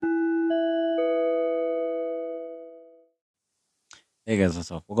Hey guys,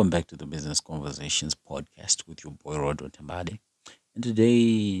 what's up? Welcome back to the Business Conversations podcast with your boy Rodro Tambade. And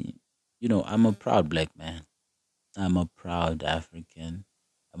today, I'm a proud black man. I'm a proud African.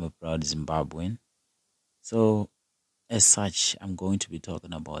 I'm a proud Zimbabwean. So, as such, I'm going to be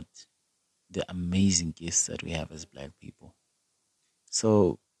talking about the amazing gifts that we have as black people.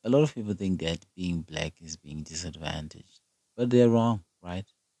 So, a lot of people think that being black is being disadvantaged, but they're wrong, right?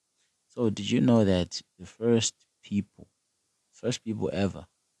 So, did you know that the first people ever,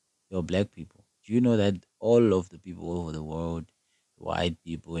 your black people. Do you know that all of the people all over the world, the white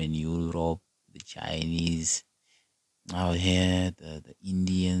people in Europe, the Chinese out here, the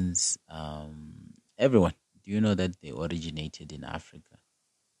Indians, everyone, do you know that they originated in Africa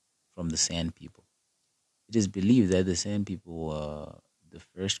from the Sand people? It is believed that the Sand people were the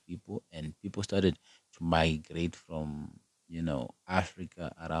first people, and people started to migrate from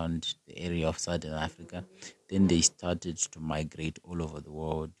Africa around the area of Southern Africa. Then they started to migrate all over the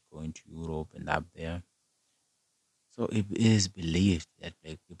world, going to Europe and up there. So it is believed that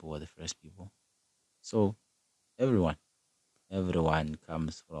black people were the first people. So everyone, everyone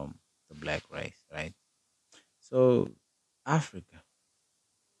comes from the black race, right? So Africa,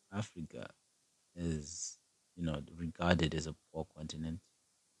 Africa is, regarded as a poor continent.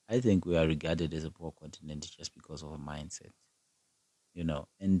 I think we are regarded as a poor continent just because of a mindset,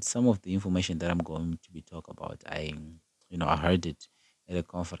 And some of the information that I'm going to be talk about, I heard it at a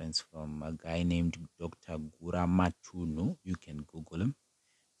conference from a guy named Dr. Guramatunu. You can Google him.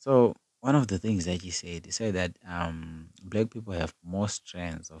 So one of the things that he said that black people have more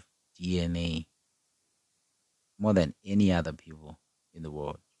strands of DNA more than any other people in the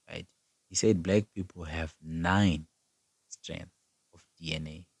world, right? He said black people have 9 strands of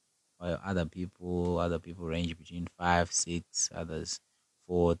DNA, while other people range between 5, 6, others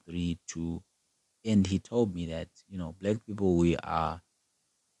 4, 3, 2. And he told me that black people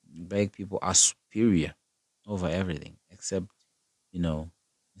are superior over everything except you know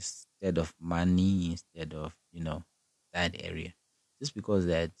instead of money, instead of that area, just because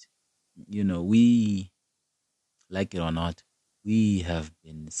that we, like it or not, we have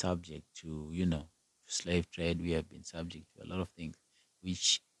been subject to slave trade. We have been subject to a lot of things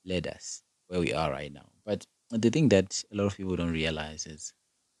which led us where we are right now. But the thing that a lot of people don't realize is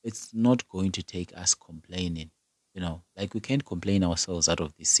it's not going to take us complaining, like we can't complain ourselves out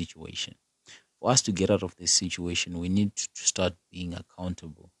of this situation. For us to get out of this situation, we need to start being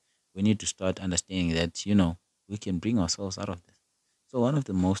accountable. We need to start understanding that, we can bring ourselves out of this. So, one of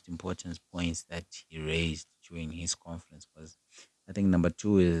the most important points that he raised during his conference was, I think, number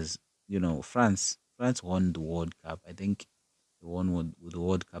two is, France. France won the World Cup. I think they won with the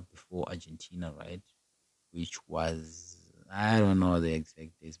World Cup before Argentina, right? Which was, I don't know the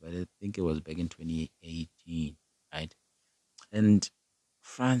exact dates, but I think it was back in 2018, right? And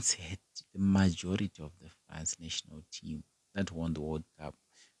France had the majority of the France national team that won the World Cup,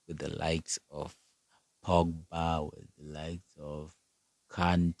 with the likes of Pogba, with the likes of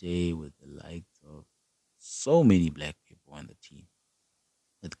Kante, with the likes of so many black people on the team,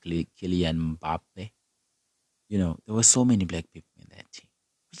 with Kylian Mbappe. There were so many black people in that team,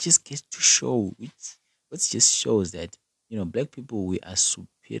 which just gets to show, which just shows that black people, we are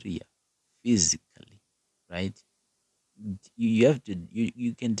superior physically, right? You have to,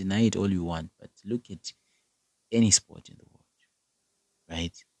 you can deny it all you want, but look at any sport in the world,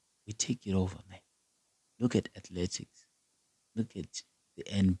 right? We take it over, man. Look at athletics, look at the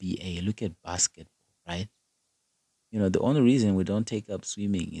NBA, look at basketball, right? The only reason we don't take up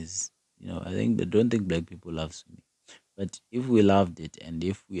swimming is, I don't think black people love swimming. But if we loved it, and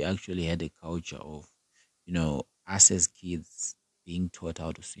if we actually had a culture of, us as kids being taught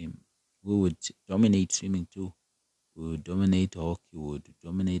how to swim, we would dominate swimming too. We would dominate hockey, we would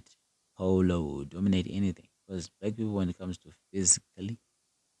dominate polo, we would dominate anything. Because black people, when it comes to physically,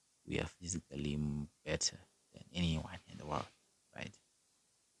 we are physically better than anyone in the world, right?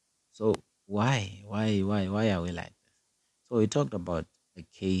 So why are we like this? So we talked about a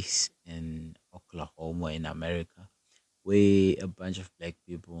case in Oklahoma in America where a bunch of black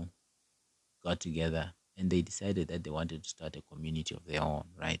people got together and they decided that they wanted to start a community of their own,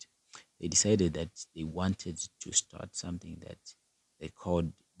 right? They decided that they wanted to start something that they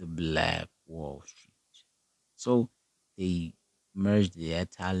called the Black Wall Street. So they merged their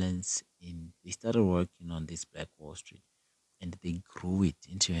talents in, they started working on this Black Wall Street, and they grew it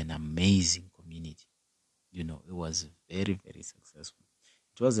into an amazing community. It was very, very successful.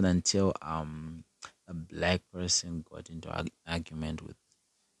 It wasn't until a black person got into argument with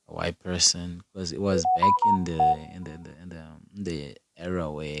a white person, because it was back in the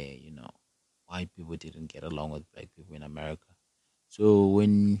era where white people didn't get along with black people in America. So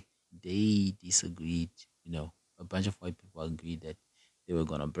when they disagreed, a bunch of white people agreed that they were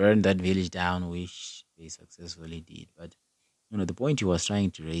gonna burn that village down, which they successfully did. But the point he was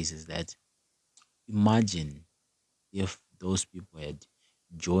trying to raise is that imagine if those people had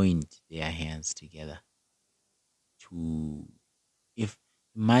joined their hands together to if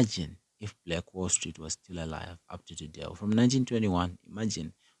imagine if Black Wall Street was still alive up to today from 1921,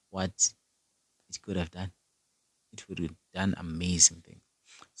 imagine what it could have done. It would have done amazing things.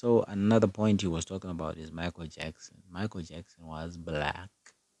 So another point he was talking about is Michael Jackson. Michael Jackson was black,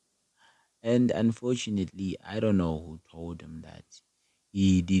 and unfortunately, I don't know who told him that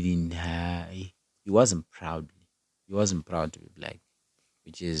he didn't have. He wasn't proud. He wasn't proud to be black,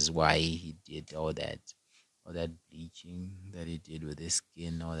 which is why he did all that bleaching that he did with his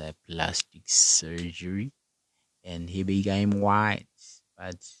skin, all that plastic surgery, and he became white.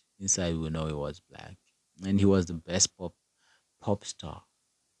 But inside, we know he was black, and he was the best pop star,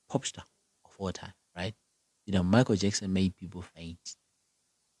 pop star of all time, right? Michael Jackson made people faint,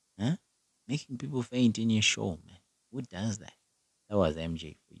 huh? Making people faint in your show, man. Who does that? That was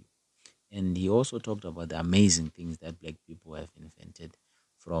MJ for you. And he also talked about the amazing things that black people have invented,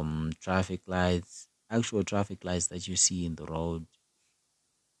 from traffic lights, actual traffic lights that you see in the road,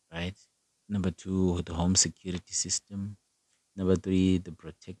 right? Number two, the home security system. Number three, the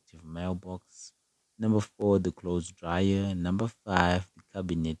protective mailbox. Number four, the clothes dryer. Number five, the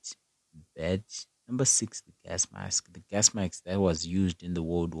cabinet bed. Number six, the gas mask. The gas mask that was used in the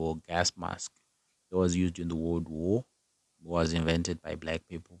World War, gas mask that was used in the World War was invented by black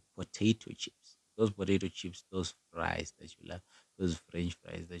people. Potato chips. Those potato chips, those fries that you love, those French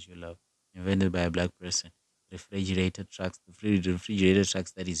fries that you love, invented by a black person. Refrigerator trucks, the refrigerator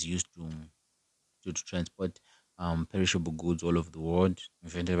trucks that is used to transport perishable goods all over the world,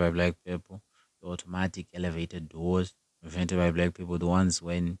 invented by black people. The automatic elevator doors, invented by black people. The ones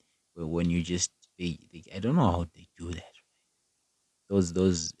when you just they I don't know how they do that.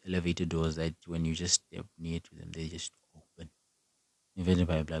 Those elevator doors that when you just step near to them, they just open. Invented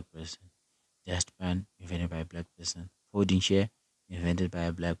by a black person. Dustpan, invented by a black person. Folding chair, invented by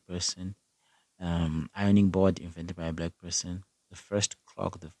a black person. Ironing board, invented by a black person. The first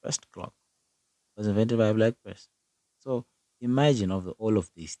clock was invented by a black person. So imagine all of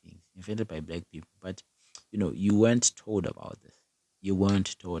these things invented by black people, but you weren't told about this. You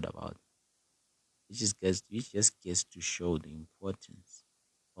weren't told about it. It just gets to show the importance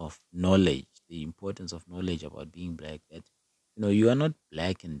of knowledge, the importance of knowledge about being black. That you are not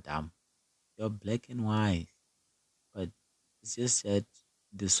black and dumb. You're black and wise. But it's just that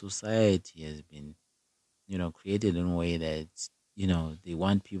the society has been created in a way that they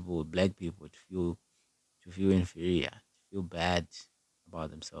want black people to feel inferior, to feel bad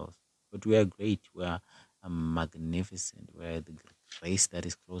about themselves. But we are great. We are magnificent. We are the race that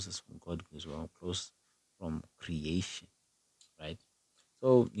is closest from God because we are close from creation, right?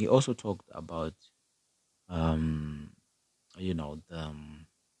 So he also talked about um,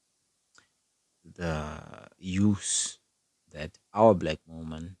 the use that our black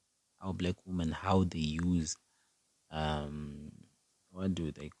woman, how they use um what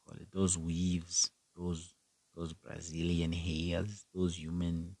do they call it, those weaves, those Brazilian hairs, those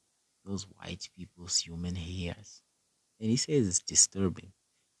white people's human hairs. And he says it's disturbing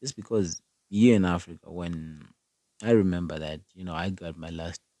just because here in Africa, when I remember that I got my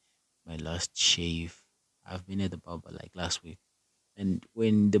last shave. I've been at the barber like last week, and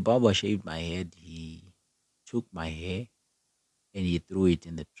when the barber shaved my head, he took my hair and he threw it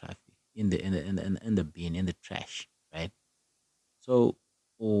in the traffic, in the bin, in the trash, right? So,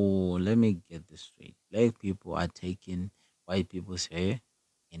 oh, let me get this straight. Black people are taking white people's hair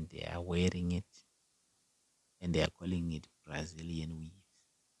and they are wearing it and they are calling it Brazilian weaves.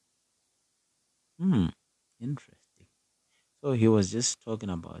 Hmm, interesting. So he was just talking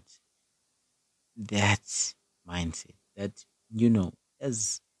about that mindset that,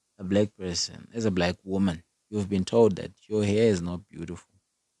 as a black person, as a black woman, you've been told that your hair is not beautiful,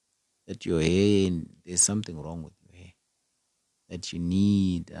 that there's something wrong with your hair, that you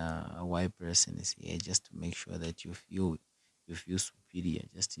need a white person's here just to make sure that you feel superior,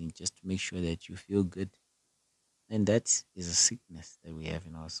 just to make sure that you feel good, and that is a sickness that we have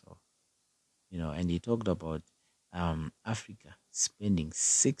in ourselves. And he talked about Africa spending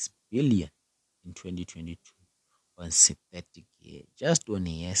 6 billion in 2022 on synthetic hair, just on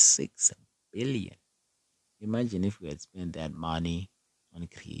hair, 6 billion. Imagine if we had spent that money on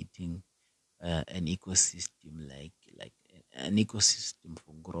creating an ecosystem, an ecosystem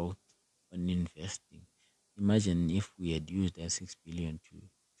for growth, on investing. Imagine if we had used that 6 billion to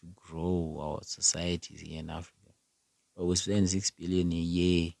grow our societies here in Africa. But we spend 6 billion a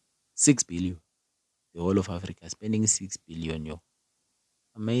year. 6 billion. The whole of Africa spending 6 billion, yo.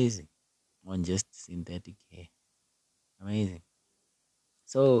 Amazing. On just synthetic hair. Amazing.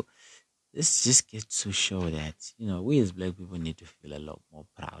 So this just gets to show that, we as black people need to feel a lot more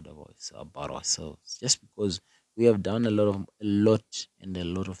proud of us about ourselves. Just because we have done a lot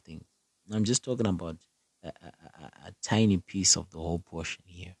of things. I'm just talking about a tiny piece of the whole portion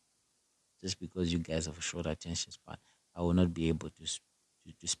here. Just because you guys have a short attention span, I will not be able to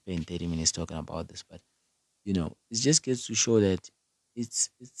spend 30 minutes talking about this. But it just gets to show that it's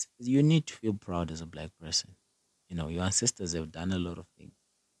you need to feel proud as a black person. Your ancestors have done a lot of things,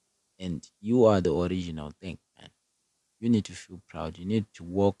 and you are the original thing, man. You need to feel proud. You need to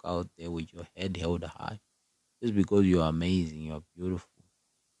walk out there with your head held high, just because you're amazing. You're beautiful.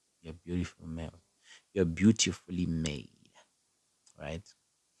 You're beautiful, man. You're beautifully made, right?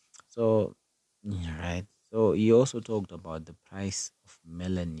 So, yeah, right. So he also talked about the price of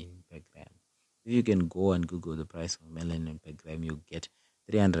melanin per gram. If you can go and Google the price of melanin per gram, you get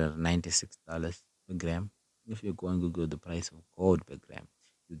 $396 per gram. If you go and Google the price of gold per gram,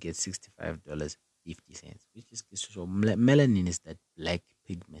 you get $65.50. Which is so melanin is that black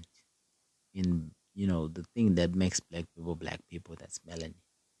pigment in the thing that makes black people. That's melanin,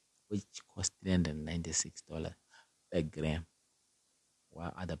 which costs $396 per gram,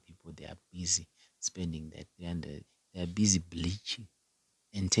 while other people they are busy spending that 300, they are busy bleaching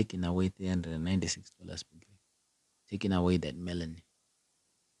and taking away $396 per gram, taking away that melanin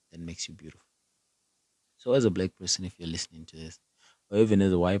that makes you beautiful. So as a black person, if you're listening to this, or even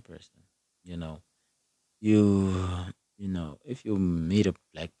as a white person, you know, you if you meet a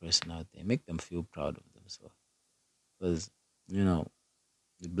black person out there, make them feel proud of themselves. Because, you know,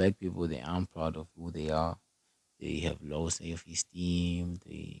 the black people they aren't proud of who they are. They have low self esteem.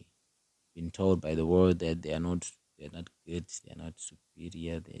 They been told by the world that they're not good, they're not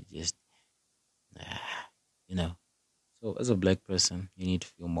superior, they're just you know. So as a black person, you need to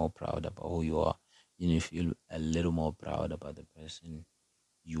feel more proud about who you are. You need to feel a little more proud about the person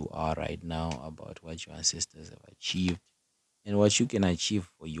you are right now, about what your ancestors have achieved and what you can achieve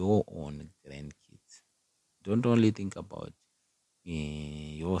for your own grandkids. Don't only think about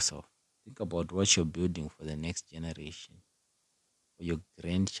yourself. Think about what you're building for the next generation, for your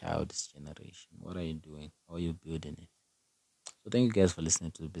grandchild's generation. What are you doing? How are you building it? So thank you guys for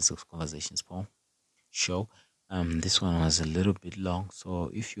listening to the Basics Conversations Paul show. This one was a little bit long, so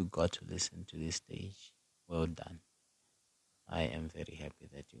if you got to listen to this stage, well done. I am very happy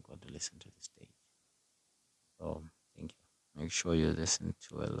that you got to listen to this stage. So thank you. Make sure you listen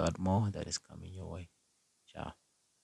to a lot more that is coming your way. Ciao.